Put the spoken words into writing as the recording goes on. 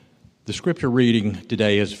The scripture reading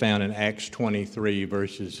today is found in Acts 23,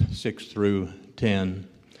 verses 6 through 10.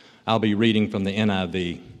 I'll be reading from the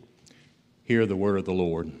NIV. Hear the word of the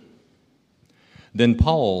Lord. Then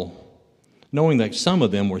Paul, knowing that some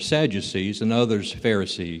of them were Sadducees and others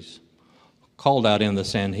Pharisees, called out in the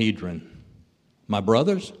Sanhedrin, "My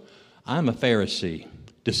brothers, I am a Pharisee,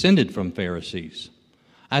 descended from Pharisees.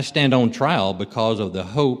 I stand on trial because of the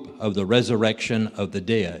hope of the resurrection of the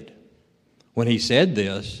dead." When he said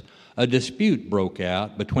this, a dispute broke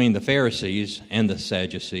out between the Pharisees and the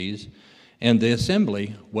Sadducees, and the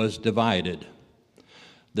assembly was divided.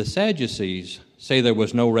 The Sadducees say there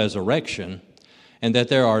was no resurrection, and that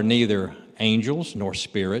there are neither angels nor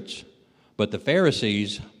spirits, but the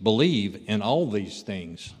Pharisees believe in all these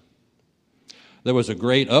things. There was a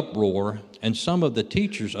great uproar, and some of the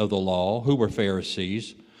teachers of the law, who were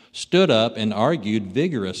Pharisees, stood up and argued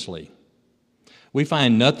vigorously. "We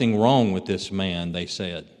find nothing wrong with this man," they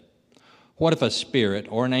said. "What if a spirit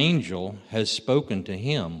or an angel has spoken to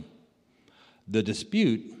him?" The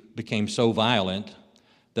dispute became so violent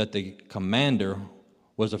that the commander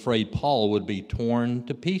was afraid Paul would be torn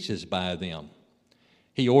to pieces by them.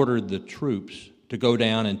 He ordered the troops to go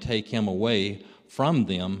down and take him away from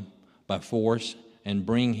them by force and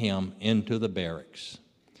bring him into the barracks.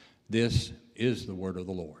 This is the word of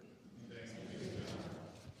the Lord.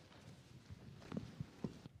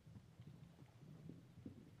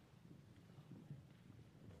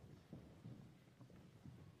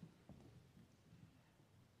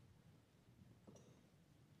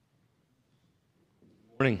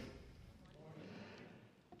 Morning.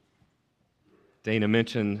 Dana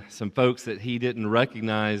mentioned some folks that he didn't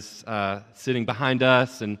recognize sitting behind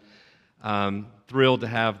us, and thrilled to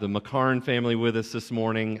have the McCarn family with us this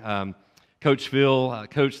morning. Coach Phil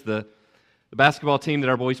coached the basketball team that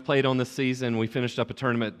our boys played on this season. We finished up a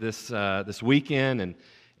tournament this weekend,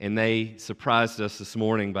 and they surprised us this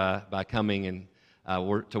morning by coming and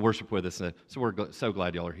to worship with us. So we're so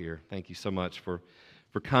glad y'all are here. Thank you so much for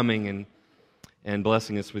coming and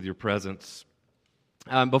blessing us with your presence.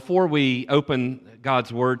 Before we open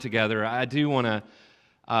God's Word together, I do want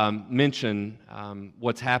to mention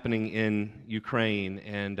what's happening in Ukraine,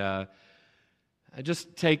 and I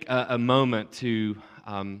just take a moment to,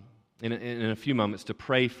 in a few moments, to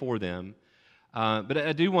pray for them. But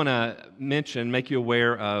I do want to make you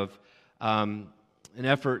aware of an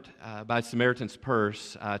effort by Samaritan's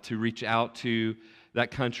Purse to reach out to that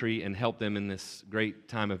country and help them in this great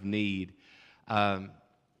time of need.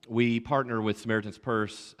 We partner with Samaritan's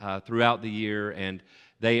Purse throughout the year, and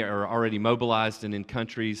they are already mobilized and in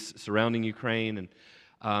countries surrounding Ukraine,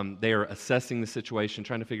 and they are assessing the situation,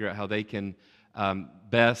 trying to figure out how they can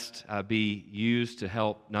best be used to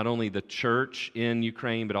help not only the church in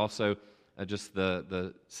Ukraine, but also just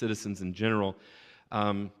the citizens in general.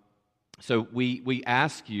 So we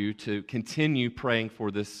ask you to continue praying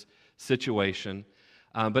for this situation,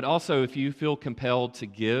 but also if you feel compelled to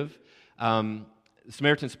give,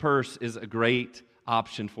 Samaritan's Purse is a great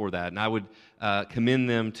option for that, and I would commend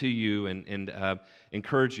them to you and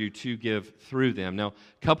encourage you to give through them. Now, a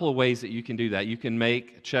couple of ways that you can do that. You can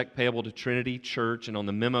make a check payable to Trinity Church, and on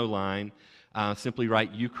the memo line, simply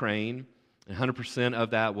write Ukraine, and 100%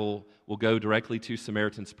 of that will go directly to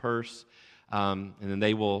Samaritan's Purse, and then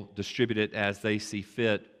they will distribute it as they see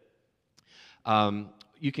fit.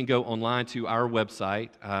 You can go online to our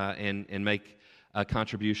website and make a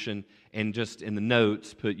contribution, and just in the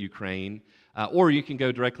notes put Ukraine, or you can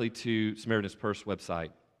go directly to Samaritan's Purse website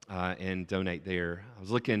and donate there. I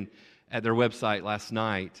was looking at their website last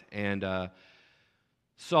night and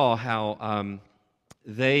saw how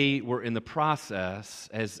they were in the process,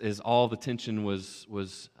 as all the tension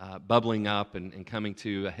was bubbling up and coming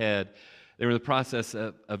to a head. They were in the process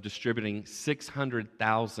of distributing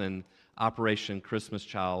 600,000 Operation Christmas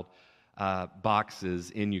Child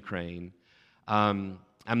boxes in Ukraine.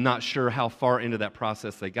 I'm not sure how far into that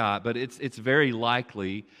process they got, but it's very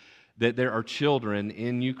likely that there are children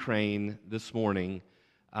in Ukraine this morning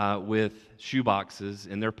with shoeboxes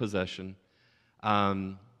in their possession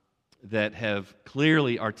that have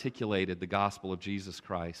clearly articulated the gospel of Jesus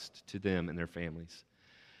Christ to them and their families.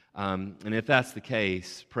 And if that's the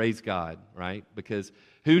case, praise God, right? Because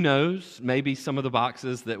who knows, maybe some of the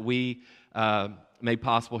boxes that we made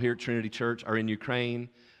possible here at Trinity Church are in Ukraine.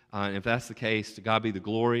 And if that's the case, to God be the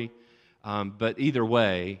glory. But either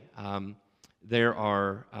way, there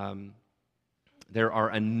are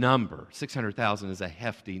a number. 600,000 is a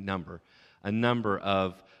hefty number. A number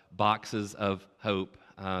of boxes of hope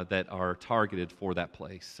that are targeted for that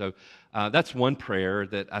place. So that's one prayer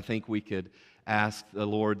that I think we could ask the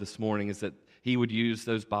Lord this morning, is that He would use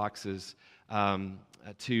those boxes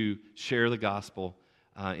to share the gospel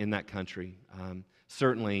in that country.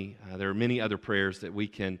 Certainly, there are many other prayers that we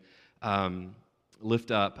can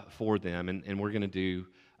lift up for them, and we're going to do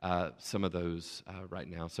some of those right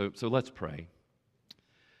now. So let's pray.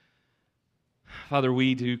 Father,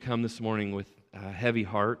 we do come this morning with heavy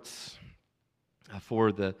hearts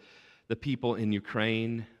for the people in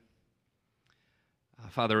Ukraine.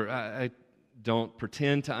 Father, I don't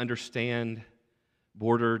pretend to understand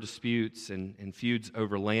border disputes and feuds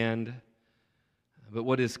over land, but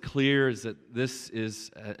what is clear is that this is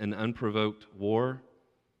an unprovoked war,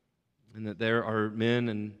 and that there are men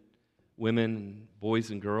and women and boys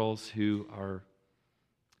and girls who are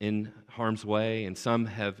in harm's way, and some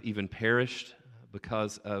have even perished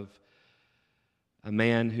because of a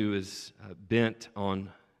man who is bent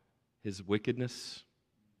on his wickedness.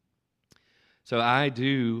 So I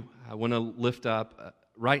want to lift up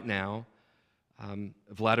right now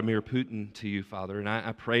Vladimir Putin to you, Father, and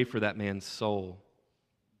I pray for that man's soul.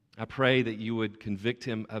 I pray that you would convict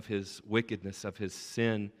him of his wickedness, of his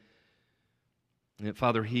sin, and that,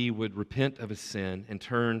 Father, he would repent of his sin and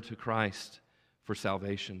turn to Christ for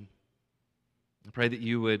salvation. I pray that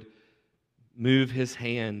you would move his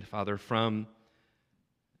hand, Father, from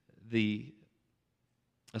the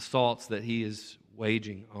assaults that he is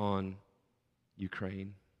waging on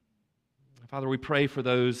Ukraine. Father, we pray for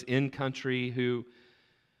those in country who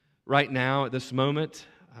right now at this moment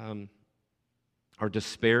are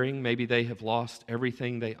despairing. Maybe they have lost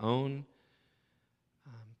everything they own.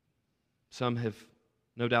 Some have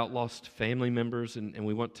no doubt lost family members, and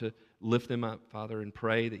we want to lift them up, Father, and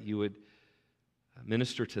pray that you would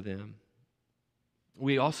minister to them.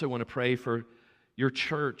 We also want to pray for your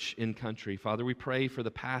church in country. Father, we pray for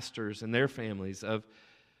the pastors and their families of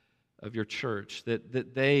your church,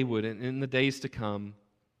 that they would, in the days to come,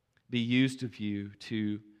 be used of you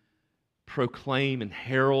to proclaim and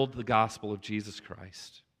herald the gospel of Jesus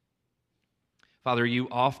Christ. Father, you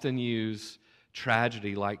often use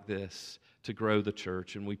tragedy like this to grow the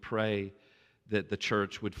church, and we pray that the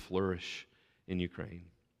church would flourish in Ukraine.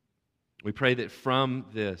 We pray that from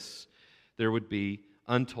this there would be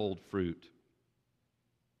untold fruit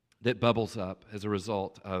that bubbles up as a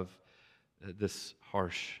result of this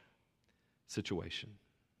harsh situation.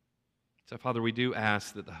 So, Father, we do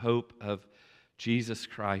ask that the hope of Jesus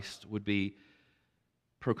Christ would be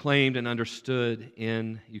proclaimed and understood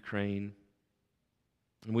in Ukraine.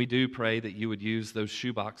 And we do pray that you would use those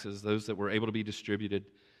shoeboxes, those that were able to be distributed.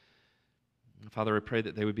 Father, I pray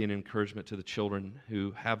that they would be an encouragement to the children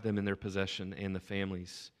who have them in their possession and the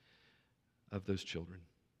families of those children.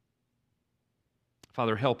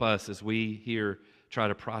 Father, help us as we here try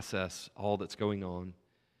to process all that's going on.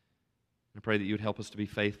 I pray that you would help us to be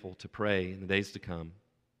faithful to pray in the days to come.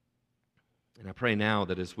 And I pray now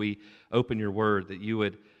that as we open your word, that you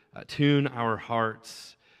would tune our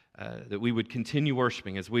hearts, that we would continue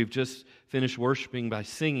worshiping. As we've just finished worshiping by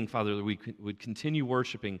singing, Father, that we would continue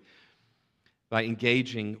worshiping by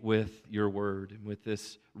engaging with your word and with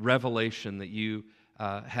this revelation that you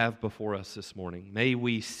have before us this morning. May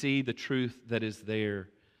we see the truth that is there.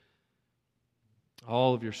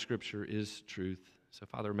 All of your scripture is truth. So,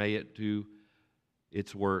 Father, may it do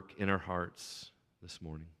its work in our hearts this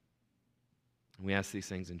morning. And we ask these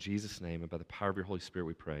things in Jesus' name, and by the power of your Holy Spirit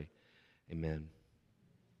we pray. Amen.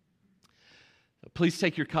 Please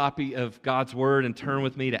take your copy of God's Word and turn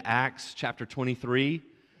with me to Acts chapter 23.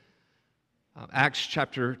 Acts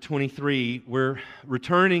chapter 23. We're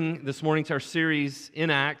returning this morning to our series in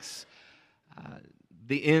Acts,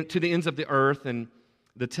 to the ends of the earth. And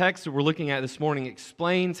the text that we're looking at this morning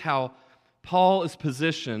explains how Paul is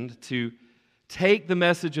positioned to take the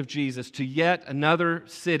message of Jesus to yet another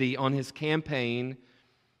city on his campaign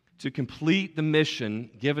to complete the mission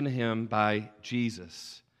given to him by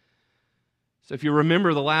Jesus. So if you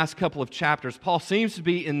remember the last couple of chapters, Paul seems to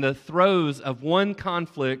be in the throes of one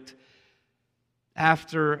conflict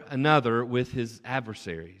after another with his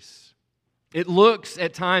adversaries. It looks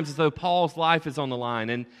at times as though Paul's life is on the line.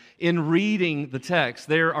 And in reading the text,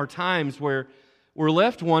 there are times where we're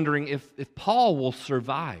left wondering if Paul will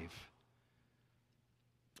survive.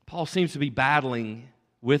 Paul seems to be battling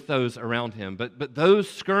with those around him. But those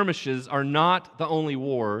skirmishes are not the only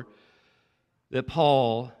war that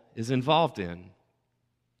Paul is involved in.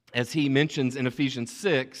 As he mentions in Ephesians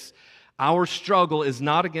 6, our struggle is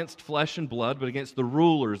not against flesh and blood, but against the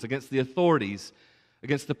rulers, against the authorities,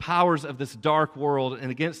 against the powers of this dark world,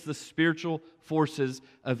 and against the spiritual forces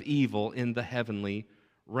of evil in the heavenly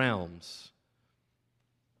realms.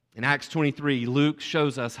 In Acts 23, Luke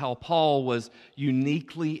shows us how Paul was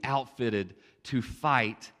uniquely outfitted to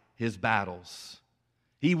fight his battles.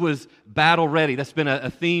 He was battle ready. That's been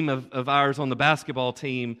a theme of ours on the basketball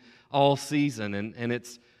team all season, and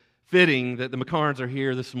it's fitting that the McCarns are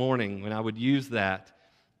here this morning when I would use that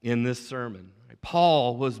in this sermon.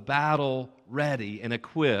 Paul was battle ready and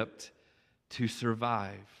equipped to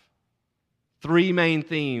survive. Three main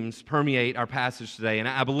themes permeate our passage today, and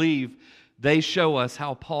I believe they show us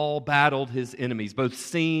how Paul battled his enemies, both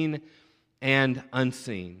seen and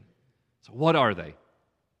unseen. So what are they?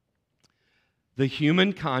 The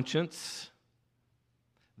human conscience,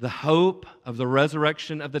 the hope of the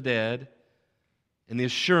resurrection of the dead, and the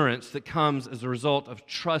assurance that comes as a result of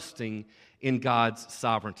trusting in God's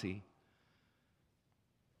sovereignty.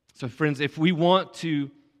 So friends, if we want to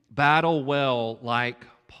battle well like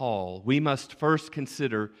Paul, we must first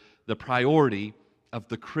consider the priority of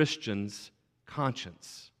the Christian's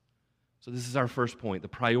conscience. So this is our first point, the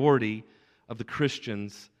priority of the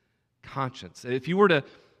Christian's conscience. If you were to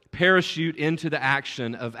parachute into the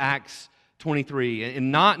action of Acts 23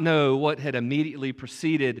 and not know what had immediately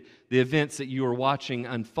preceded the events that you were watching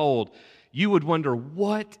unfold, you would wonder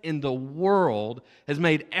what in the world has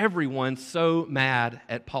made everyone so mad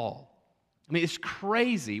at Paul. I mean, it's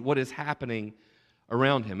crazy what is happening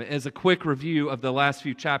around him. As a quick review of the last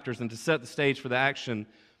few chapters and to set the stage for the action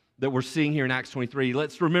that we're seeing here in Acts 23,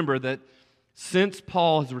 let's remember that since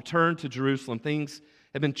Paul has returned to Jerusalem, things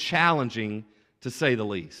have been challenging to say the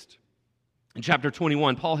least. In chapter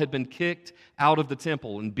 21, Paul had been kicked out of the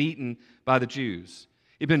temple and beaten by the Jews.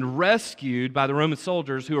 He'd been rescued by the Roman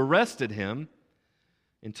soldiers who arrested him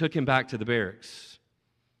and took him back to the barracks.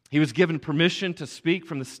 He was given permission to speak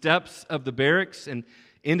from the steps of the barracks and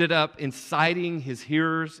ended up inciting his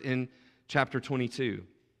hearers in chapter 22.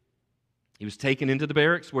 He was taken into the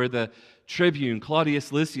barracks where the tribune,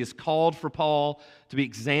 Claudius Lysias, called for Paul to be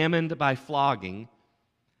examined by flogging.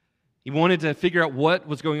 He wanted to figure out what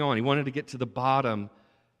was going on. He wanted to get to the bottom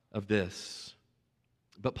of this.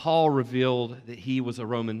 But Paul revealed that he was a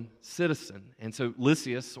Roman citizen. And so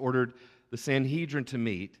Lysias ordered the Sanhedrin to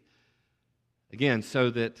meet, again, so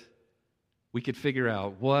that we could figure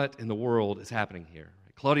out what in the world is happening here.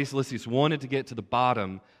 Claudius Lysias wanted to get to the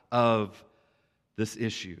bottom of this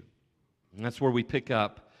issue. And that's where we pick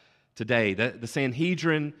up today. The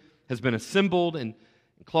Sanhedrin has been assembled, and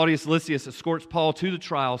Claudius Lysias escorts Paul to the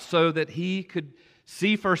trial so that he could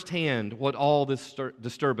see firsthand what all this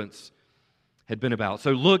disturbance had been about.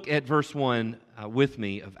 So look at verse 1 with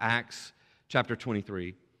me of Acts chapter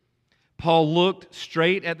 23. Paul looked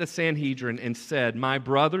straight at the Sanhedrin and said, "My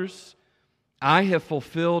brothers, I have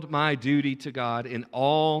fulfilled my duty to God in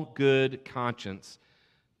all good conscience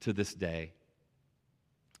to this day."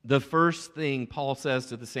 The first thing Paul says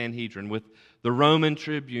to the Sanhedrin, with the Roman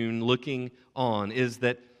tribune looking on, is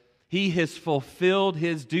that he has fulfilled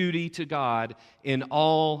his duty to God in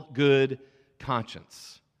all good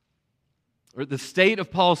conscience. Or the state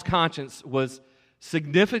of Paul's conscience was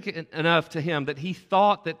significant enough to him that he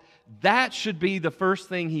thought that that should be the first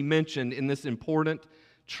thing he mentioned in this important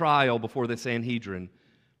trial before the Sanhedrin,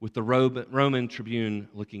 with the Roman tribune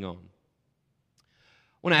looking on.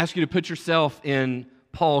 I want to ask you to put yourself in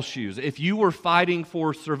Paul's shoes. If you were fighting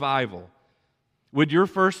for survival, would your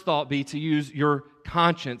first thought be to use your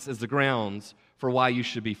conscience as the grounds for why you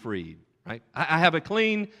should be freed? Right? I have a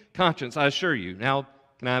clean conscience, I assure you. Now,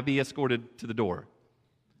 can I be escorted to the door?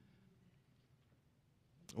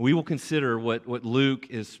 We will consider what Luke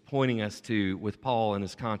is pointing us to with Paul and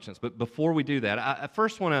his conscience. But before we do that, I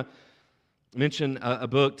first want to mention a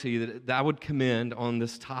book to you that I would commend on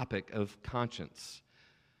this topic of conscience.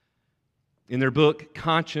 In their book,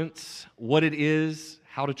 Conscience, What It Is,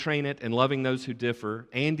 How to Train It, and Loving Those Who Differ,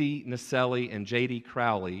 Andy Naselli and J.D.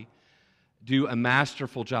 Crowley do a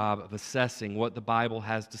masterful job of assessing what the Bible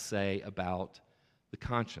has to say about the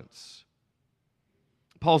conscience.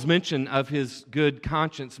 Paul's mention of his good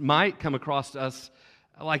conscience might come across to us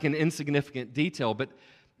like an insignificant detail, but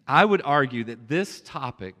I would argue that this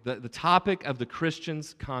topic, the topic of the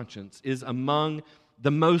Christian's conscience, is among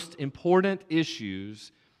the most important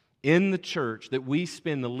issues in the church that we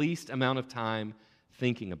spend the least amount of time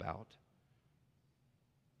thinking about.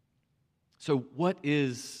 So what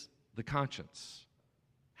is the conscience?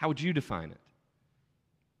 How would you define it?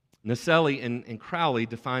 Naselli and Crowley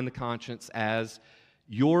define the conscience as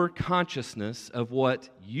your consciousness of what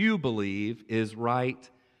you believe is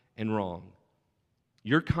right and wrong.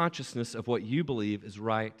 Your consciousness of what you believe is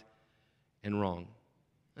right and wrong.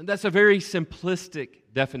 And that's a very simplistic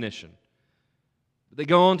definition. They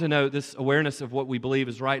go on to note this awareness of what we believe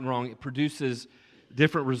is right and wrong. It produces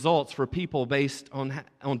different results for people based on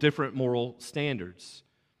different moral standards.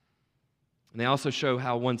 And they also show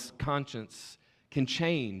how one's conscience can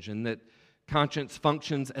change, and that Conscience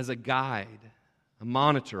functions as a guide, a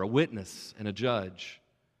monitor, a witness, and a judge.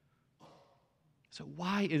 So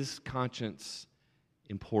why is conscience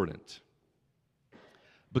important?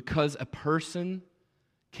 Because a person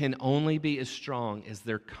can only be as strong as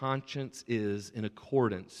their conscience is in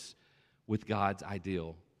accordance with God's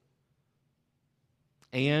ideal.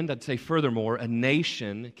 And I'd say furthermore, a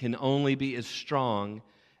nation can only be as strong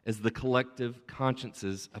as the collective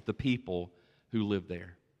consciences of the people who live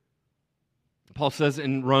there. Paul says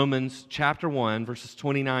in Romans chapter 1, verses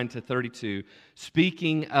 29 to 32,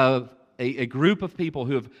 speaking of a group of people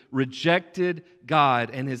who have rejected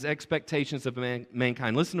God and His expectations of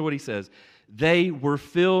mankind. Listen to what he says. They were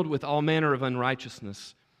filled with all manner of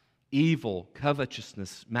unrighteousness, evil,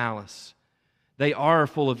 covetousness, malice. They are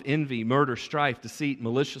full of envy, murder, strife, deceit,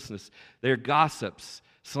 maliciousness. They're gossips,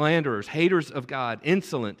 slanderers, haters of God,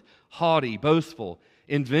 insolent, haughty, boastful,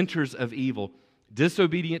 inventors of evil,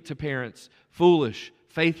 disobedient to parents, foolish,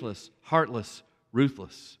 faithless, heartless,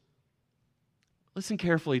 ruthless. Listen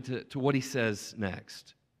carefully to what he says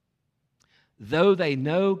next. Though they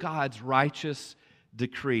know God's righteous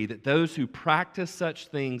decree that those who practice such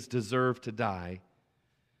things deserve to die,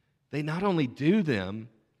 they not only do them,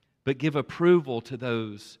 but give approval to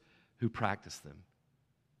those who practice them.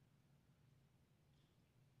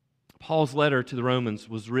 Paul's letter to the Romans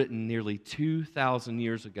was written nearly 2,000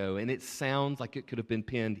 years ago, and it sounds like it could have been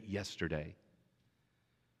penned yesterday.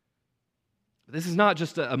 This is not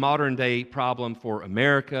just a modern-day problem for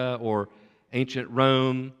America or ancient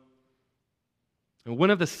Rome. And one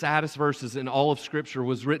of the saddest verses in all of Scripture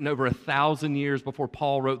was written over 1,000 years before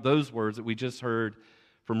Paul wrote those words that we just heard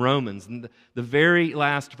from Romans. And the very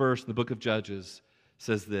last verse in the book of Judges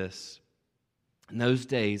says this: in those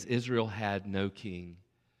days, Israel had no king.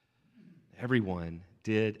 Everyone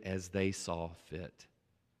did as they saw fit.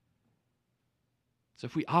 So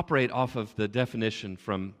if we operate off of the definition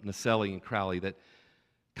from Naselli and Crowley that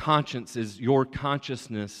conscience is your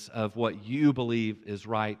consciousness of what you believe is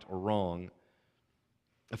right or wrong,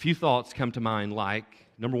 a few thoughts come to mind like,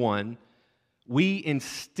 number one, we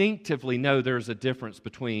instinctively know there's a difference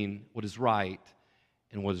between what is right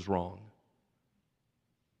and what is wrong.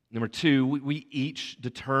 Number two, we each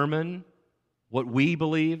determine what we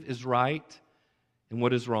believe is right and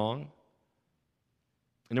what is wrong.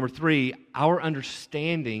 And number three, our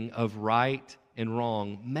understanding of right and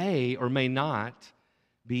wrong may or may not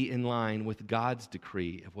be in line with God's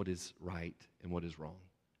decree of what is right and what is wrong.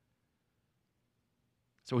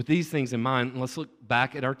 So with these things in mind, let's look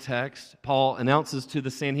back at our text. Paul announces to the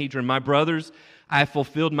Sanhedrin, "My brothers, I have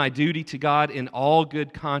fulfilled my duty to God in all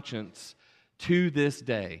good conscience to this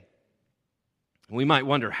day." And we might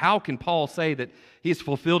wonder, how can Paul say that he has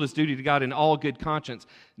fulfilled his duty to God in all good conscience,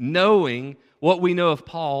 knowing what we know of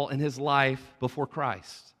Paul and his life before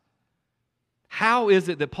Christ? How is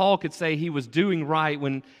it that Paul could say he was doing right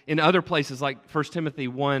when in other places like 1 Timothy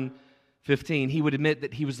 1:15, he would admit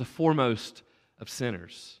that he was the foremost of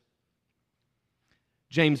sinners?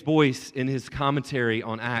 James Boyce, in his commentary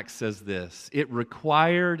on Acts, says this: it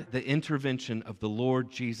required the intervention of the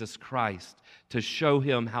Lord Jesus Christ to show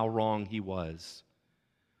him how wrong he was.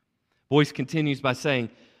 Boyce continues by saying,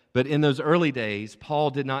 but in those early days, Paul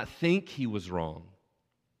did not think he was wrong.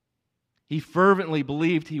 He fervently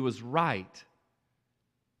believed he was right.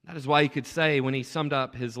 That is why he could say, when he summed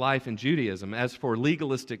up his life in Judaism, as for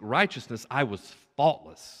legalistic righteousness, I was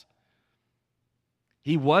faultless.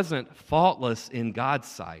 He wasn't faultless in God's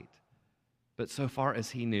sight, but so far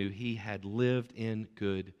as he knew, he had lived in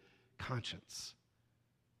good conscience.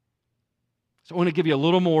 So I want to give you a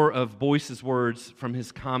little more of Boyce's words from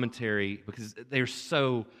his commentary because they're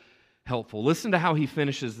so helpful. Listen to how he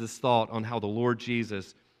finishes this thought on how the Lord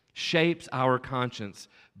Jesus shapes our conscience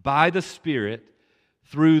by the Spirit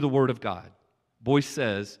through the Word of God. Boyce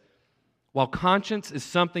says, while conscience is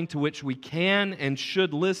something to which we can and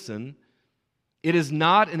should listen, it is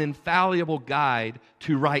not an infallible guide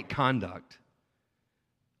to right conduct.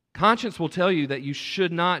 Conscience will tell you that you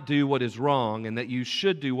should not do what is wrong and that you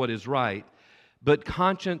should do what is right, but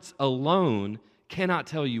conscience alone cannot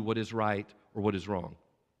tell you what is right or what is wrong.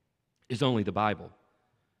 It's only the Bible,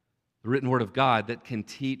 the written Word of God, that can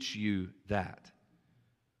teach you that.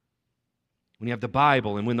 When you have the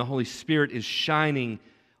Bible and when the Holy Spirit is shining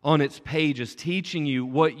on its pages, teaching you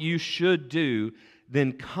what you should do,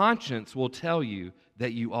 then conscience will tell you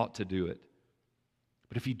that you ought to do it.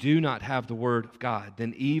 But if you do not have the Word of God,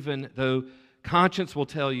 then even though conscience will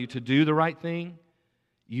tell you to do the right thing,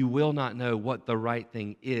 you will not know what the right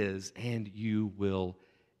thing is, and you will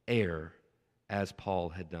err, as Paul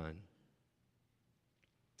had done.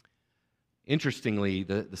 Interestingly,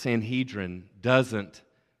 the Sanhedrin doesn't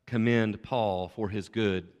commend Paul for his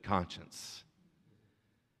good conscience.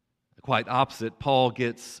 Quite opposite, Paul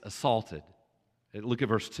gets assaulted. Look at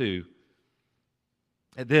verse 2.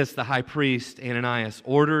 At this, the high priest Ananias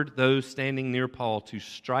ordered those standing near Paul to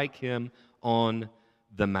strike him on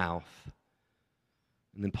the mouth.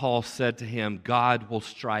 And then Paul said to him, God will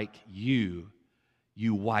strike you,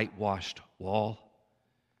 you whitewashed wall.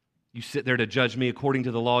 You sit there to judge me according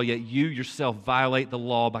to the law, yet you yourself violate the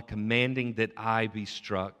law by commanding that I be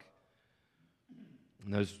struck.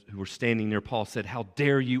 And those who were standing near Paul said, how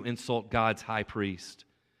dare you insult God's high priest?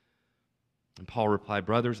 And Paul replied,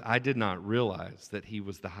 brothers, I did not realize that he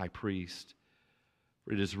was the high priest.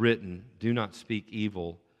 For it is written, do not speak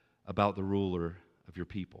evil about the ruler of your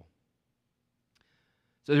people.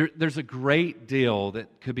 So there's a great deal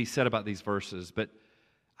that could be said about these verses, but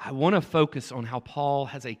I want to focus on how Paul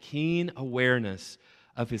has a keen awareness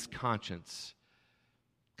of his conscience,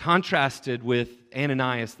 contrasted with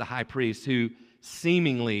Ananias, the high priest, who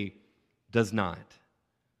seemingly does not.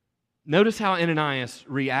 Notice how Ananias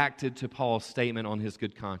reacted to Paul's statement on his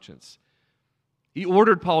good conscience. He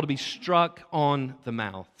ordered Paul to be struck on the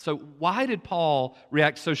mouth. So why did Paul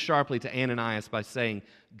react so sharply to Ananias by saying,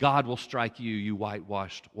 God will strike you, you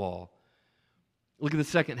whitewashed wall? Look at the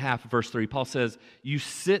second half of verse 3. Paul says, you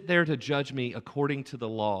sit there to judge me according to the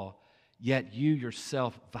law, yet you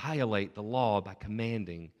yourself violate the law by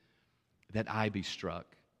commanding that I be struck.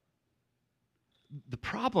 The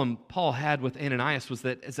problem Paul had with Ananias was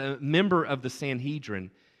that as a member of the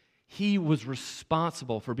Sanhedrin, he was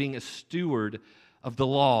responsible for being a steward of the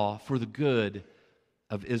law for the good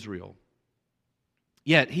of Israel.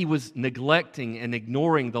 Yet he was neglecting and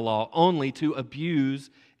ignoring the law only to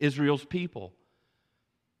abuse Israel's people.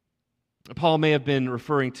 Paul may have been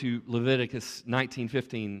referring to Leviticus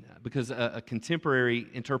 19:15 because a contemporary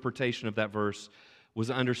interpretation of that verse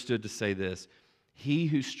was understood to say this: he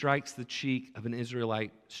who strikes the cheek of an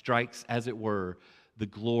Israelite strikes, as it were, the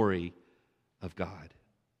glory of God.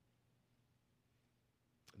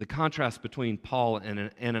 The contrast between Paul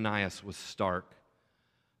and Ananias was stark.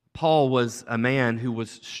 Paul was a man who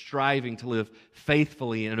was striving to live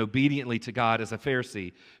faithfully and obediently to God as a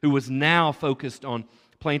Pharisee, who was now focused on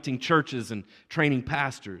planting churches and training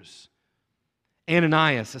pastors.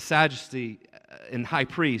 Ananias, a Sadducee and high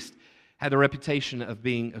priest, had the reputation of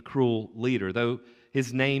being a cruel leader. Though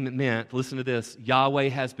his name meant, listen to this, Yahweh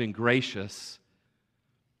has been gracious,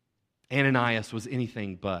 Ananias was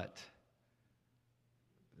anything but.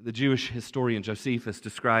 The Jewish historian Josephus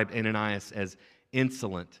described Ananias as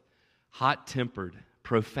insolent, hot-tempered,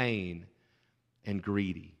 profane, and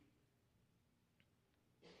greedy.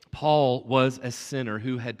 Paul was a sinner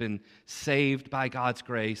who had been saved by God's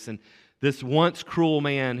grace, and this once cruel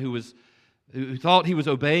man who thought he was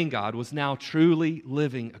obeying God was now truly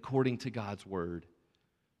living according to God's word.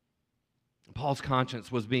 Paul's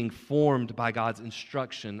conscience was being formed by God's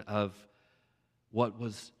instruction of what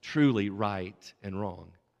was truly right and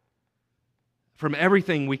wrong. From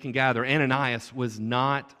everything we can gather, Ananias was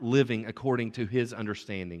not living according to his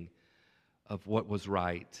understanding of what was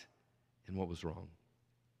right and what was wrong.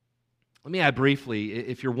 Let me add briefly,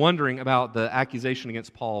 if you're wondering about the accusation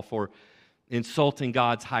against Paul for insulting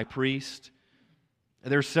God's high priest,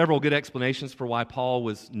 there are several good explanations for why Paul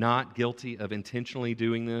was not guilty of intentionally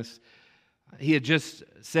doing this. He had just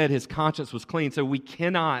said his conscience was clean, so we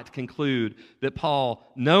cannot conclude that Paul,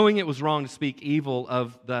 knowing it was wrong to speak evil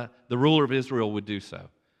of the ruler of Israel, would do so.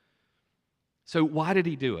 So why did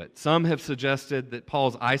he do it? Some have suggested that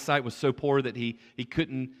Paul's eyesight was so poor that he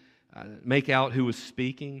couldn't make out who was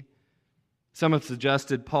speaking. Some have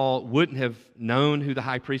suggested Paul wouldn't have known who the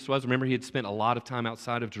high priest was. Remember, he had spent a lot of time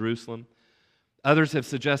outside of Jerusalem. Others have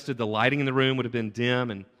suggested the lighting in the room would have been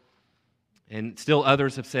dim, and still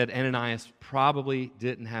others have said Ananias probably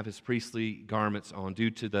didn't have his priestly garments on due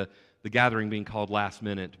to the gathering being called last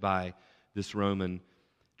minute by this Roman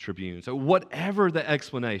tribune. So whatever the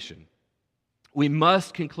explanation, we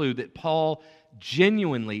must conclude that Paul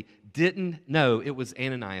genuinely didn't know it was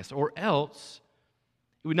Ananias, or else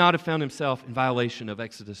he would not have found himself in violation of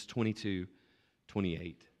Exodus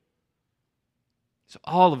 22:28. So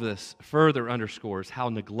all of this further underscores how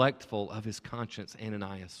neglectful of his conscience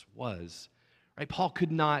Ananias was. Right? Paul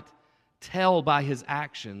could not tell by his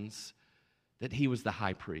actions that he was the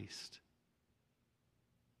high priest.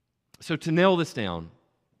 So to nail this down,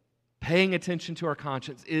 paying attention to our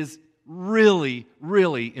conscience is really,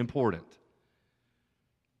 really important.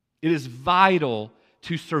 It is vital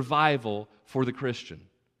to survival for the Christian.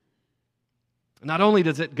 Not only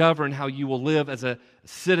does it govern how you will live as a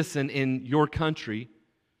citizen in your country,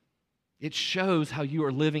 it shows how you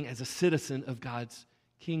are living as a citizen of God's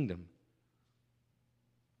kingdom.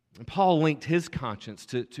 And Paul linked his conscience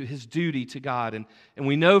to his duty to God. And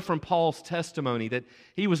we know from Paul's testimony that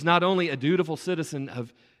he was not only a dutiful citizen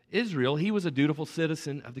of Israel, he was a dutiful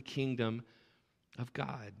citizen of the kingdom of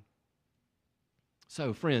God.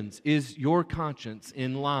 So, friends, is your conscience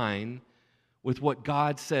in line with what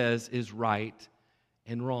God says is right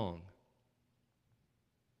and wrong?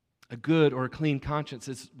 A good or a clean conscience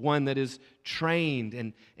is one that is trained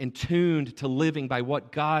and tuned to living by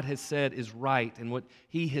what God has said is right and what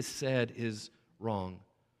He has said is wrong.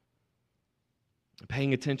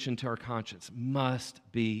 Paying attention to our conscience must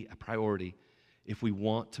be a priority if we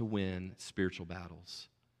want to win spiritual battles.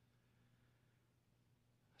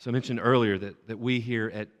 So I mentioned earlier that we here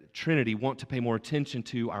at Trinity want to pay more attention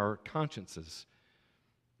to our consciences.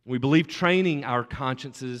 We believe training our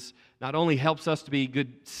consciences not only helps us to be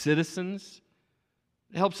good citizens,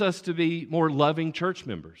 it helps us to be more loving church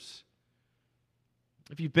members.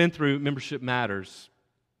 If you've been through Membership Matters,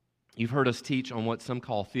 you've heard us teach on what some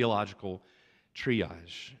call theological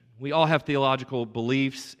triage. We all have theological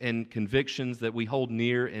beliefs and convictions that we hold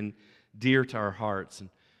near and dear to our hearts. And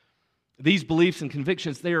these beliefs and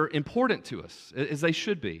convictions, they are important to us, as they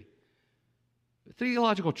should be.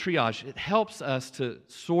 Theological triage, it helps us to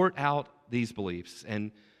sort out these beliefs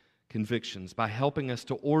and convictions by helping us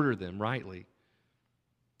to order them rightly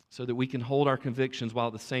so that we can hold our convictions while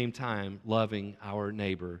at the same time loving our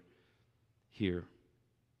neighbor here.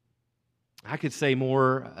 I could say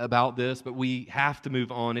more about this, but we have to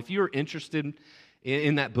move on. If you're interested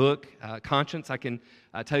in that book, Conscience, I can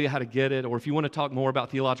tell you how to get it. Or if you want to talk more about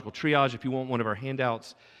theological triage, if you want one of our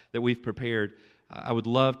handouts that we've prepared, I would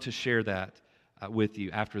love to share that with you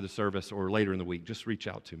after the service or later in the week. Just reach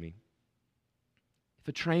out to me. If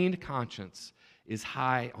a trained conscience is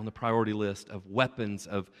high on the priority list of weapons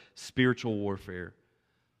of spiritual warfare,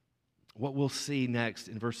 what we'll see next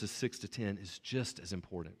in verses 6 to 10 is just as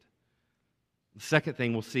important. The second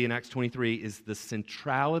thing we'll see in Acts 23 is the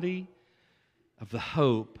centrality of the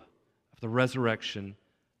hope of the resurrection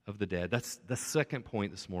of the dead. That's the second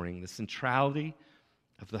point this morning, the centrality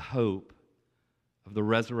of the hope of the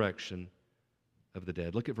resurrection of the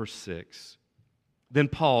dead. Look at verse 6. Then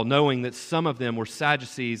Paul, knowing that some of them were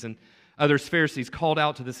Sadducees and others Pharisees, called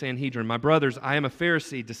out to the Sanhedrin, "My brothers, I am a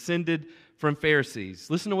Pharisee, descended from Pharisees."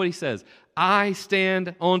 Listen to what he says. "I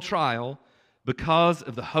stand on trial because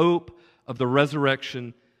of the hope of the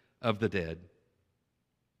resurrection of the dead."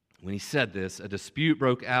 When he said this, a dispute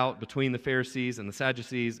broke out between the Pharisees and the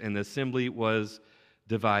Sadducees, and the assembly was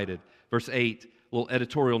divided. Verse 8, a little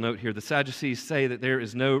editorial note here. The Sadducees say that there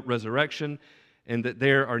is no resurrection and that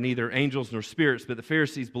there are neither angels nor spirits, but the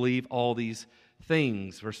Pharisees believe all these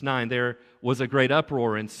things. Verse 9, there was a great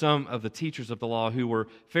uproar, and some of the teachers of the law who were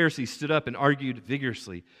Pharisees stood up and argued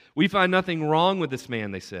vigorously. "We find nothing wrong with this man,"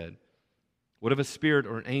 they said. "What if a spirit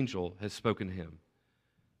or an angel has spoken to him?"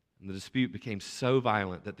 And the dispute became so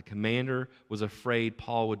violent that the commander was afraid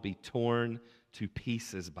Paul would be torn to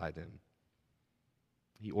pieces by them.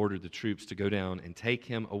 He ordered the troops to go down and take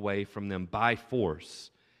him away from them by force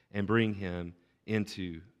and bring him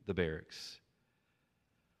into the barracks.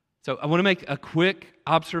 So I want to make a quick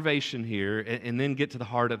observation here and then get to the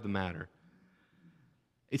heart of the matter.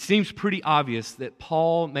 It seems pretty obvious that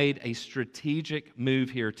Paul made a strategic move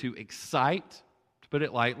here to excite, to put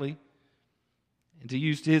it lightly, and to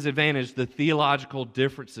use to his advantage the theological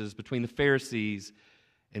differences between the Pharisees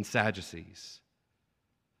and Sadducees.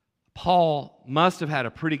 Paul must have had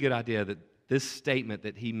a pretty good idea that this statement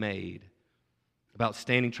that he made about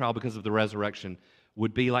standing trial because of the resurrection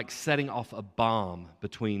would be like setting off a bomb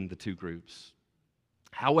between the two groups.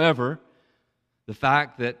 However, the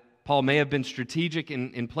fact that Paul may have been strategic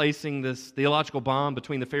in placing this theological bomb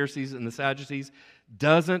between the Pharisees and the Sadducees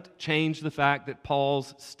doesn't change the fact that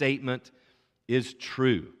Paul's statement is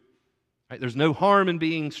true. Right? There's no harm in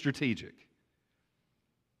being strategic.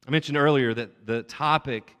 I mentioned earlier that the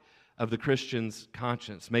topic of the Christian's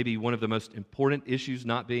conscience may be one of the most important issues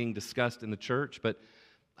not being discussed in the church, but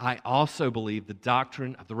I also believe the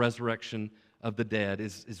doctrine of the resurrection of the dead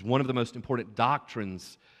is one of the most important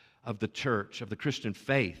doctrines of the church, of the Christian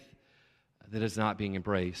faith, that is not being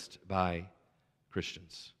embraced by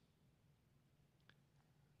Christians.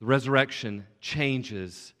 The resurrection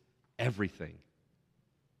changes everything.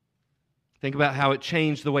 Think about how it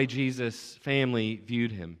changed the way Jesus' family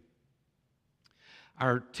viewed him.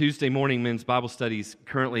 Our Tuesday morning men's Bible study is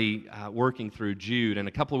currently working through Jude, and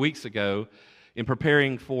a couple of weeks ago, in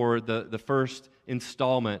preparing for the first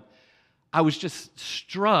installment, I was just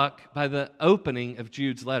struck by the opening of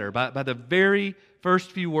Jude's letter, by the very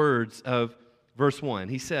first few words of verse 1.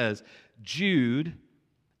 He says, "Jude,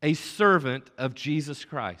 a servant of Jesus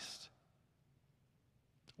Christ."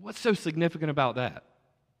 What's so significant about that?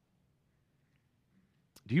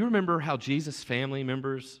 Do you remember how Jesus' family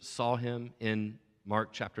members saw him in Mark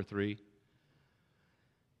chapter 3?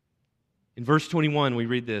 In verse 21, we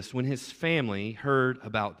read this: when his family heard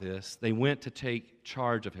about this, they went to take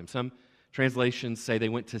charge of him. Some translations say they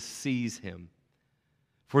went to seize him.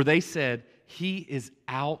 For they said, he is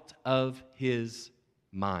out of his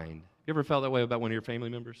mind. You ever felt that way about one of your family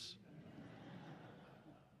members?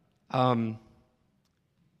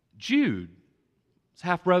 Jude is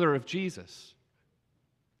half-brother of Jesus.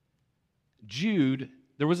 Jude,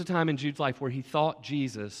 there was a time in Jude's life where he thought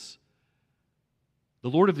Jesus, the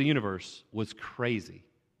Lord of the universe, was crazy.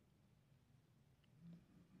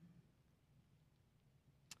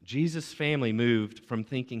 Jesus' family moved from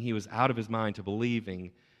thinking he was out of his mind to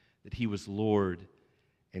believing that he was Lord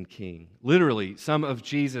and King. Literally, some of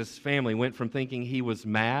Jesus' family went from thinking he was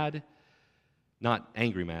mad, not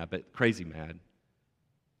angry mad, but crazy mad,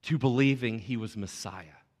 to believing he was Messiah.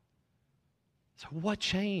 So what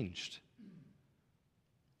changed?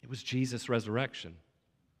 It was Jesus' resurrection.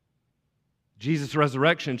 Jesus'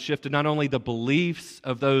 resurrection shifted not only the beliefs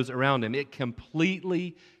of those around him, it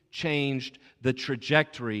completely changed the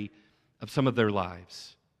trajectory of some of their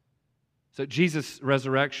lives. So Jesus'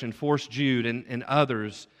 resurrection forced Jude and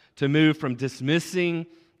others to move from dismissing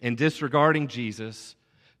and disregarding Jesus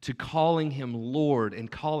to calling him Lord and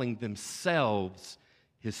calling themselves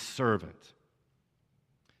his servant.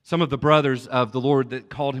 Some of the brothers of the Lord that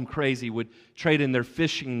called him crazy would trade in their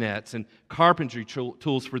fishing nets and carpentry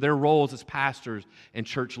tools for their roles as pastors and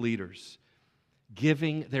church leaders,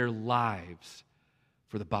 giving their lives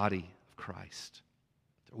for the body of Christ.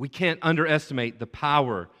 We can't underestimate the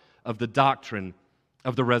power of the doctrine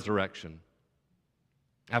of the resurrection.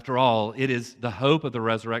 After all, it is the hope of the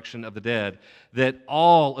resurrection of the dead that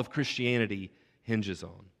all of Christianity hinges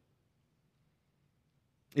on.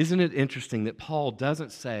 Isn't it interesting that Paul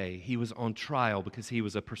doesn't say he was on trial because he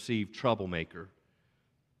was a perceived troublemaker,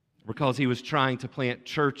 because he was trying to plant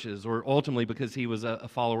churches, or ultimately because he was a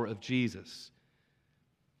follower of Jesus?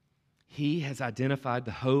 He has identified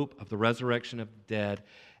the hope of the resurrection of the dead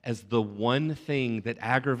as the one thing that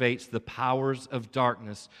aggravates the powers of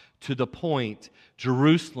darkness to the point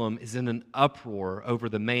Jerusalem is in an uproar over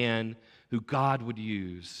the man who God would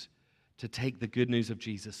use to take the good news of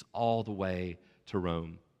Jesus all the way to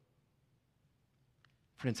Rome.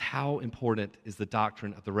 Friends, how important is the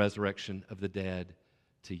doctrine of the resurrection of the dead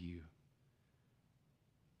to you?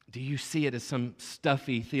 Do you see it as some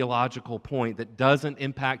stuffy theological point that doesn't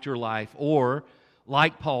impact your life? Or,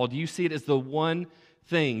 like Paul, do you see it as the one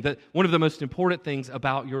thing, that one of the most important things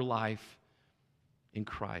about your life in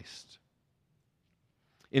Christ?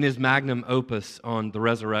 In his magnum opus on the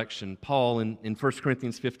resurrection, Paul in 1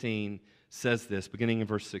 Corinthians 15 says this, beginning in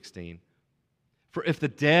verse 16. For if the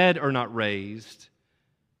dead are not raised,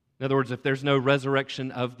 in other words, if there's no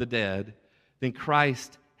resurrection of the dead, then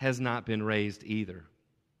Christ has not been raised either.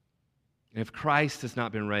 And if Christ has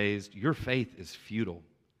not been raised, your faith is futile.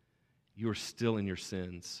 You are still in your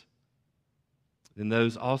sins. Then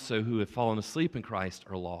those also who have fallen asleep in Christ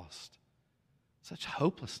are lost. Such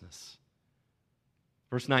hopelessness.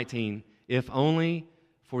 Verse 19, if only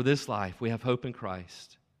for this life we have hope in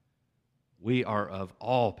Christ, we are of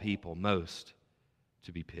all people most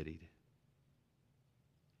to be pitied.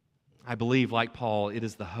 I believe, like Paul, it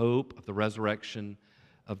is the hope of the resurrection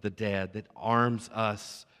of the dead that arms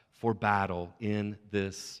us for battle in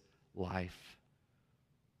this life.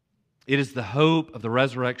 It is the hope of the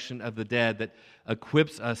resurrection of the dead that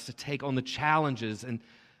equips us to take on the challenges and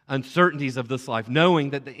uncertainties of this life, knowing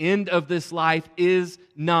that the end of this life is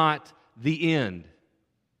not the end.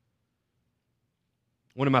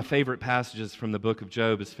 One of my favorite passages from the book of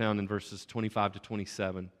Job is found in verses 25 to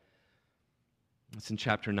 27. It's in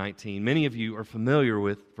chapter 19. Many of you are familiar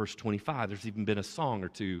with verse 25. There's even been a song or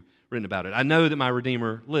two written about it. I know that my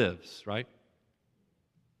Redeemer lives, right?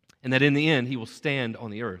 And that in the end, he will stand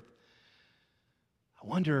on the earth. I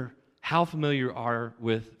wonder how familiar you are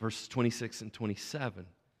with verses 26 and 27.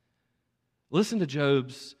 Listen to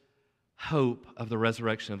Job's hope of the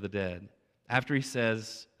resurrection of the dead. After he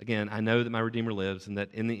says, again, I know that my Redeemer lives and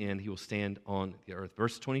that in the end he will stand on the earth.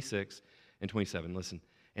 Verse 26 and 27, listen.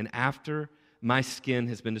 And after my skin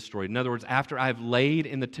has been destroyed. In other words, after I have laid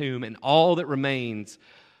in the tomb and all that remains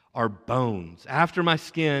are bones. After my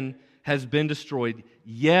skin has been destroyed,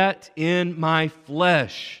 yet in my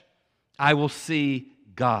flesh I will see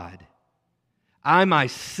God. I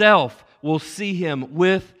myself will see him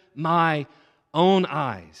with my own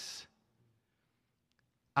eyes.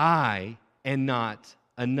 I and not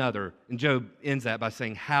another. And Job ends that by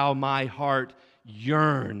saying, how my heart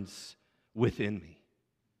yearns within me.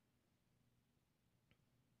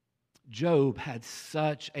 Job had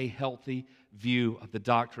such a healthy view of the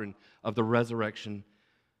doctrine of the resurrection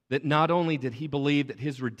that not only did he believe that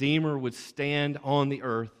his Redeemer would stand on the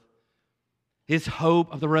earth, his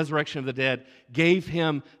hope of the resurrection of the dead gave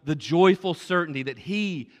him the joyful certainty that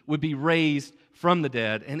he would be raised from the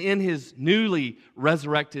dead, and in his newly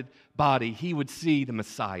resurrected body, he would see the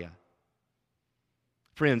Messiah.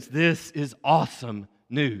 Friends, this is awesome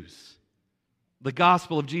news. The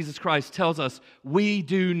gospel of Jesus Christ tells us we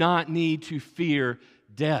do not need to fear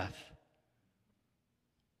death.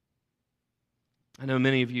 I know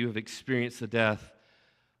many of you have experienced the death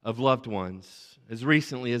of loved ones. As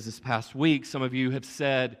recently as this past week, some of you have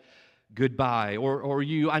said goodbye, or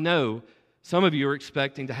I know some of you are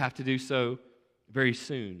expecting to have to do so very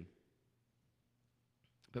soon.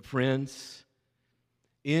 But friends,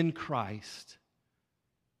 in Christ,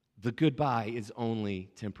 the goodbye is only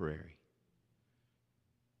temporary.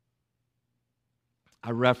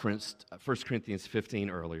 I referenced 1 Corinthians 15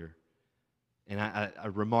 earlier, and I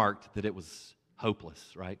remarked that it was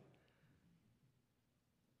hopeless, right?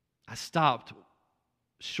 I stopped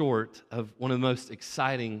short of one of the most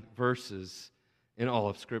exciting verses in all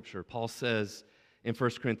of Scripture. Paul says in 1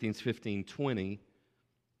 Corinthians 15:20,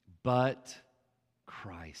 but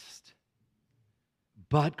Christ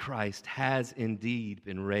has indeed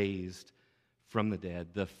been raised from the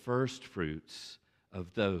dead, the first fruits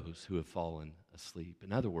of those who have fallen asleep.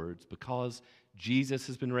 In other words, because Jesus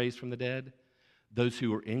has been raised from the dead, those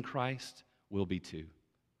who are in Christ will be too.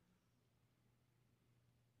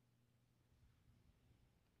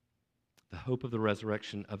 The hope of the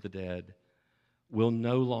resurrection of the dead will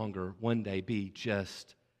no longer one day be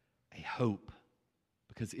just a hope,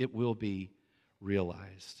 because it will be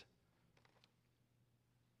realized.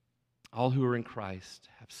 All who are in Christ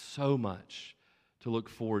have so much to look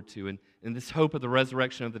forward to. And this hope of the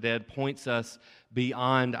resurrection of the dead points us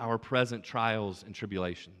beyond our present trials and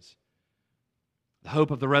tribulations. The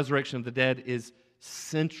hope of the resurrection of the dead is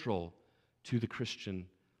central to the Christian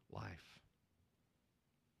life.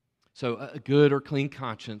 So a good or clean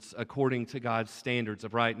conscience according to God's standards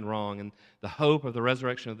of right and wrong, and the hope of the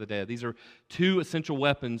resurrection of the dead. These are two essential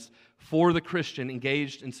weapons for the Christian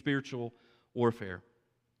engaged in spiritual warfare.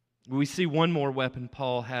 We see one more weapon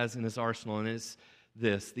Paul has in his arsenal, and it's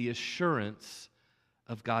this: the assurance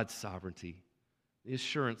of God's sovereignty. The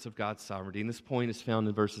assurance of God's sovereignty. And this point is found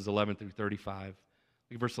in verses 11 through 35.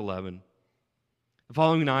 Look at verse 11. The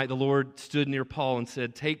following night, the Lord stood near Paul and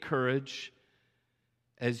said, "Take courage.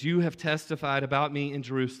 As you have testified about me in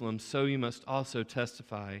Jerusalem, so you must also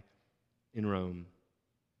testify in Rome."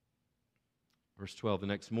 Verse 12, the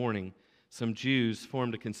next morning, some Jews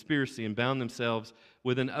formed a conspiracy and bound themselves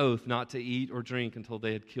with an oath not to eat or drink until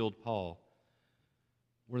they had killed Paul.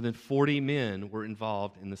 More than 40 men were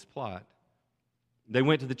involved in this plot. They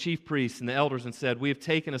went to the chief priests and the elders and said, "We have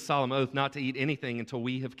taken a solemn oath not to eat anything until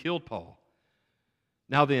we have killed Paul.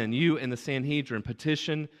 Now then, you and the Sanhedrin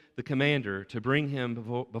petition the commander to bring him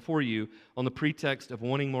before you on the pretext of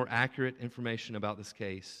wanting more accurate information about this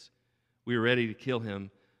case. We are ready to kill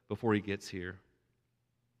him before he gets here."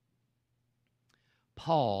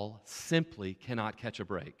 Paul simply cannot catch a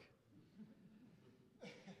break.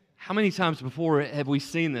 How many times before have we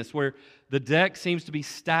seen this, where the deck seems to be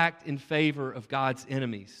stacked in favor of God's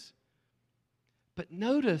enemies? But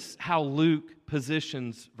notice how Luke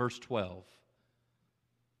positions verse 12.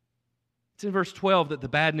 It's in verse 12 that the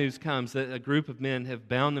bad news comes, that a group of men have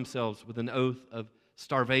bound themselves with an oath of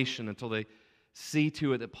starvation until they see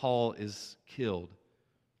to it that Paul is killed.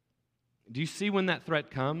 Do you see when that threat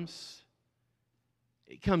comes?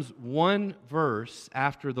 It comes one verse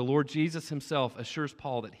after the Lord Jesus himself assures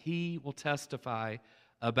Paul that he will testify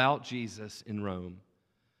about Jesus in Rome.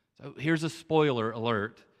 So here's a spoiler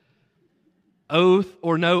alert. Oath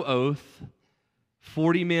or no oath,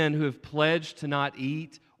 40 men who have pledged to not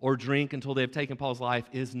eat or drink until they have taken Paul's life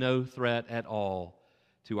is no threat at all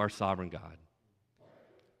to our sovereign God.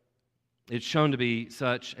 It's shown to be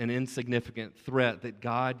such an insignificant threat that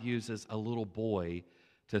God uses a little boy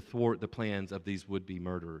to thwart the plans of these would-be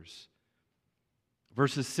murderers.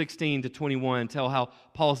 Verses 16 to 21 tell how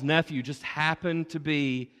Paul's nephew just happened to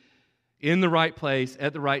be in the right place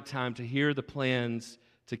at the right time to hear the plans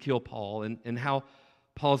to kill Paul, and how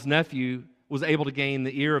Paul's nephew was able to gain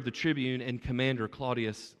the ear of the tribune and commander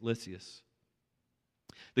Claudius Lysias.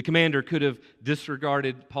 The commander could have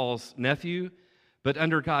disregarded Paul's nephew, but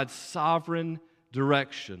under God's sovereign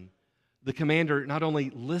direction, the commander not only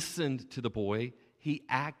listened to the boy, he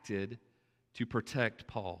acted to protect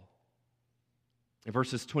Paul. In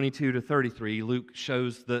verses 22 to 33, Luke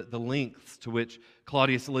shows the lengths to which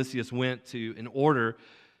Claudius Lysias went to in order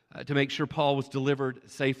to make sure Paul was delivered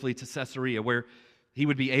safely to Caesarea, where he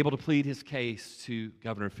would be able to plead his case to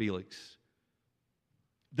Governor Felix.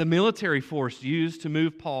 The military force used to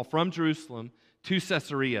move Paul from Jerusalem to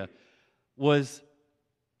Caesarea was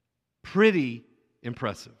pretty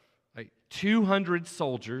impressive. Right? 200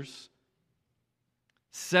 soldiers,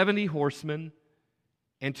 70 horsemen,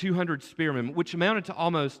 and 200 spearmen, which amounted to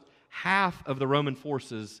almost half of the Roman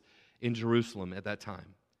forces in Jerusalem at that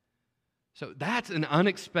time. So that's an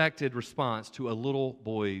unexpected response to a little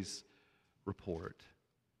boy's report.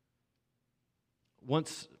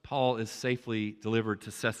 Once Paul is safely delivered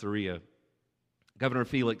to Caesarea, Governor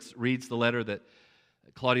Felix reads the letter that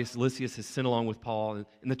Claudius Lysias has sent along with Paul,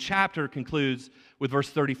 and the chapter concludes with verse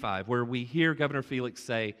 35, where we hear Governor Felix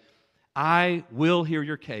say, "I will hear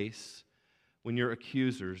your case when your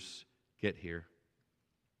accusers get here."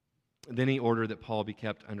 And then he ordered that Paul be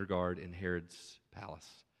kept under guard in Herod's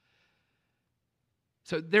palace.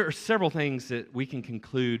 So there are several things that we can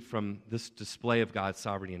conclude from this display of God's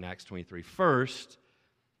sovereignty in Acts 23. First,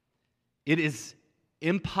 it is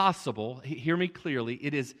impossible, hear me clearly,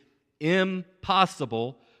 it is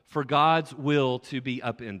impossible for God's will to be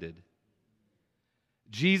upended.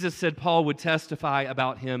 Jesus said Paul would testify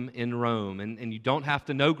about him in Rome, and you don't have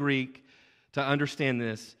to know Greek to understand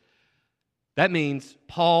this. That means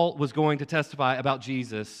Paul was going to testify about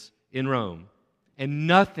Jesus in Rome, and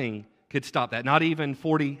nothing could stop that, not even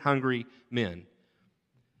 40 hungry men.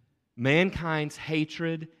 Mankind's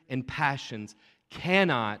hatred and passions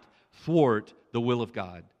cannot thwart the will of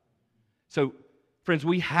God. So, friends,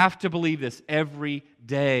 we have to believe this every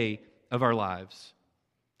day of our lives.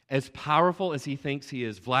 As powerful as he thinks he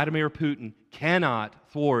is, Vladimir Putin cannot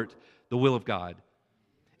thwart the will of God.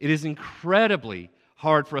 It is incredibly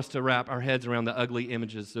hard for us to wrap our heads around the ugly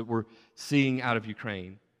images that we're seeing out of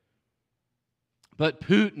Ukraine. But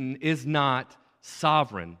Putin is not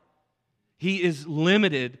sovereign. He is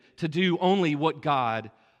limited to do only what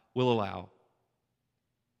God will allow.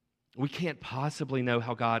 We can't possibly know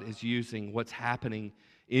how God is using what's happening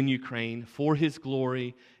in Ukraine for His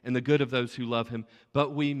glory and the good of those who love Him,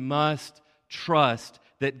 but we must trust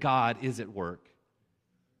that God is at work.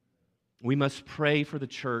 We must pray for the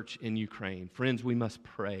church in Ukraine. Friends, we must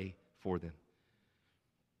pray for them.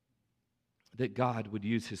 That God would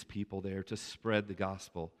use His people there to spread the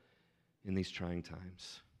gospel in these trying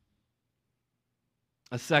times.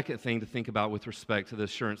 A second thing to think about with respect to the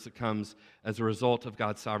assurance that comes as a result of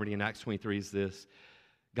God's sovereignty in Acts 23 is this.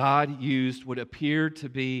 God used what appeared to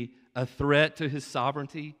be a threat to His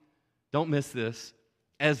sovereignty, don't miss this,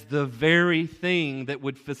 as the very thing that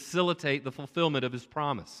would facilitate the fulfillment of His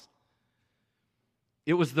promise.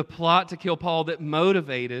 It was the plot to kill Paul that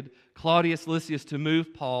motivated Claudius Lysias to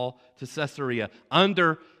move Paul to Caesarea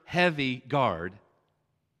under heavy guard,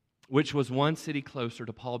 which was one city closer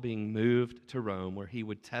to Paul being moved to Rome, where he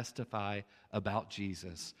would testify about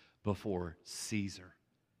Jesus before Caesar.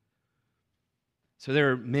 So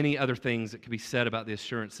there are many other things that could be said about the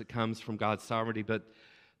assurance that comes from God's sovereignty, but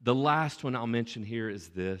the last one I'll mention here is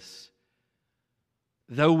this.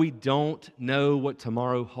 Though we don't know what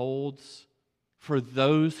tomorrow holds, for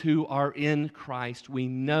those who are in Christ, we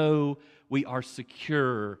know we are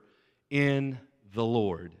secure in the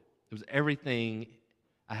Lord. It was everything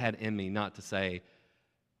I had in me not to say,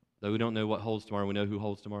 though we don't know what holds tomorrow, we know who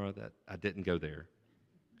holds tomorrow, that I didn't go there.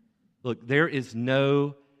 Look, there is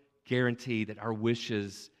no guarantee that our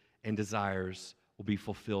wishes and desires will be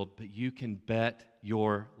fulfilled, but you can bet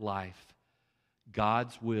your life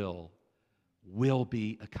God's will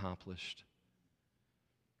be accomplished.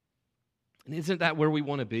 And isn't that where we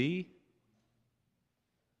want to be?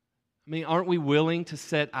 I mean, aren't we willing to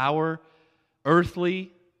set our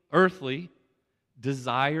earthly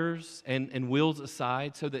desires and wills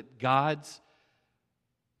aside so that God's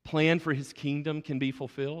plan for His kingdom can be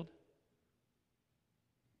fulfilled?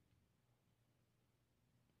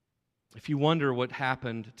 If you wonder what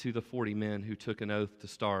happened to the 40 men who took an oath to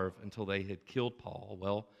starve until they had killed Paul,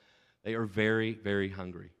 well, they are very, very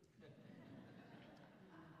hungry.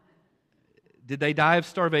 Did they die of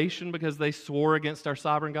starvation because they swore against our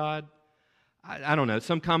sovereign God? I don't know.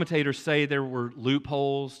 Some commentators say there were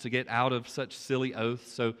loopholes to get out of such silly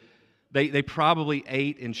oaths, so they probably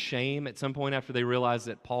ate in shame at some point after they realized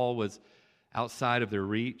that Paul was outside of their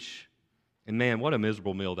reach. And man, what a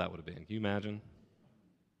miserable meal that would have been. Can you imagine?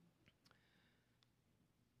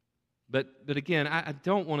 But again, I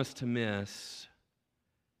don't want us to miss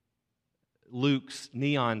Luke's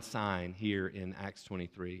neon sign here in Acts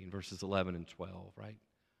 23, in verses 11 and 12, right?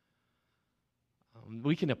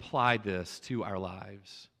 We can apply this to our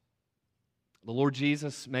lives. The Lord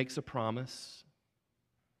Jesus makes a promise.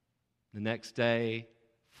 The next day,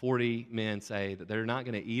 40 men say that they're not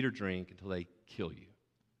going to eat or drink until they kill you.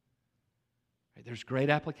 Right? There's great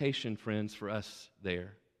application, friends, for us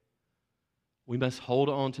there. We must hold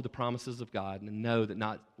on to the promises of God and know that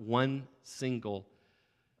not one single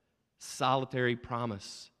solitary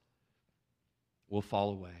promise will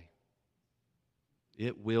fall away.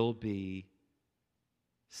 It will be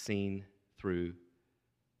seen through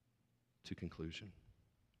to conclusion.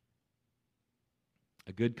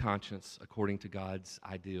 A good conscience according to God's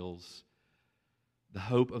ideals, the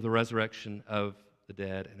hope of the resurrection of the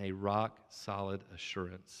dead, and a rock-solid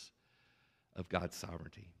assurance of God's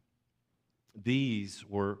sovereignty. These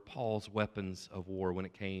were Paul's weapons of war when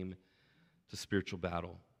it came to spiritual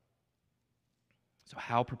battle. So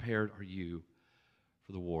how prepared are you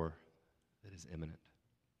for the war that is imminent?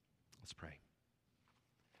 Let's pray.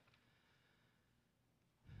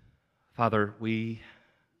 Father, we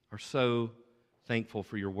are so thankful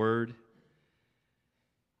for your word.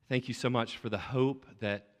 Thank you so much for the hope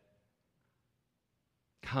that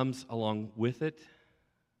comes along with it.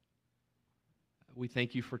 We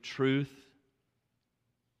thank you for truth.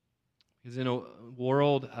 Because in a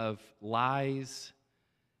world of lies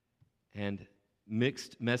and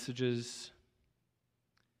mixed messages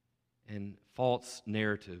and false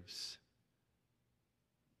narratives,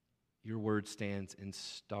 your word stands in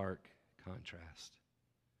stark contrast.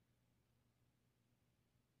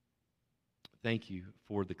 Thank you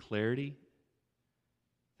for the clarity.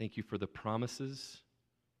 Thank you for the promises.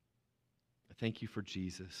 Thank you for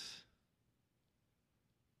Jesus.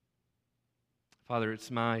 Father,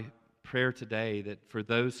 it's my prayer today that for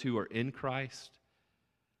those who are in Christ,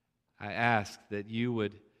 I ask that you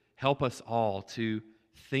would help us all to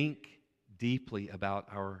think deeply about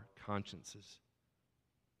our consciences.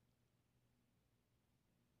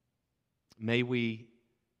 May we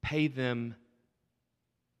pay them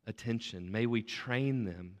attention. May we train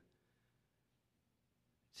them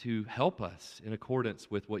to help us in accordance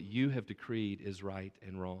with what you have decreed is right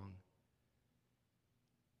and wrong.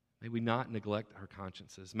 May we not neglect our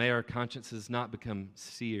consciences. May our consciences not become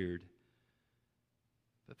seared.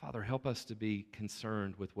 But Father, help us to be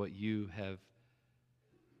concerned with what you have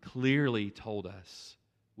clearly told us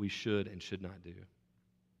we should and should not do.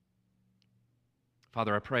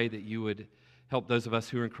 Father, I pray that you would help those of us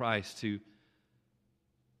who are in Christ to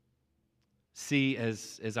see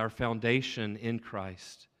as our foundation in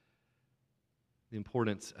Christ the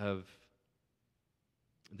importance of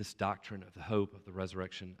this doctrine of the hope of the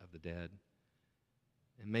resurrection of the dead.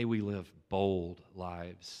 And may we live bold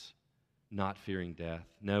lives, not fearing death,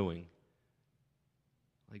 knowing,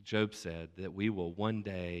 like Job said, that we will one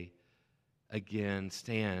day again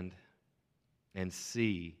stand and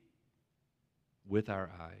see with our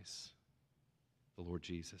eyes the Lord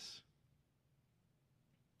Jesus.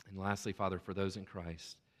 And lastly, Father, for those in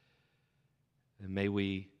Christ, may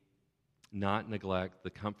we not neglect the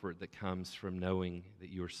comfort that comes from knowing that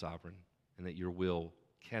you are sovereign and that your will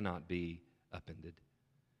cannot be upended.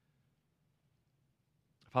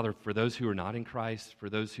 Father, for those who are not in Christ, for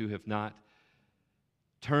those who have not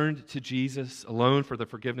turned to Jesus alone for the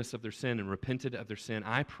forgiveness of their sin and repented of their sin,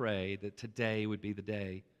 I pray that today would be the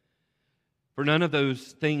day. For none of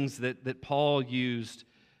those things that Paul used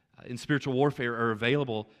in spiritual warfare are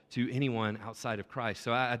available to anyone outside of Christ.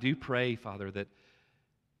 So I do pray, Father, that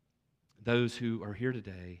those who are here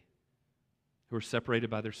today, who are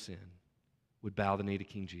separated by their sin, would bow the knee to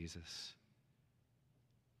King Jesus.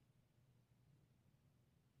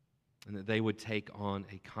 And that they would take on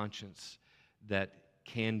a conscience that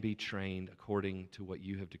can be trained according to what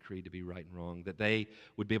you have decreed to be right and wrong. That they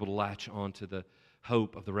would be able to latch on to the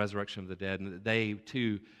hope of the resurrection of the dead. And that they,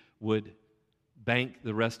 too, would bank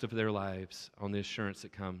the rest of their lives on the assurance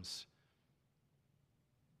that comes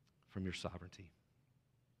from your sovereignty.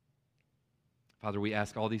 Father, we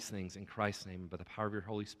ask all these things in Christ's name, and by the power of your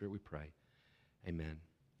Holy Spirit we pray. Amen.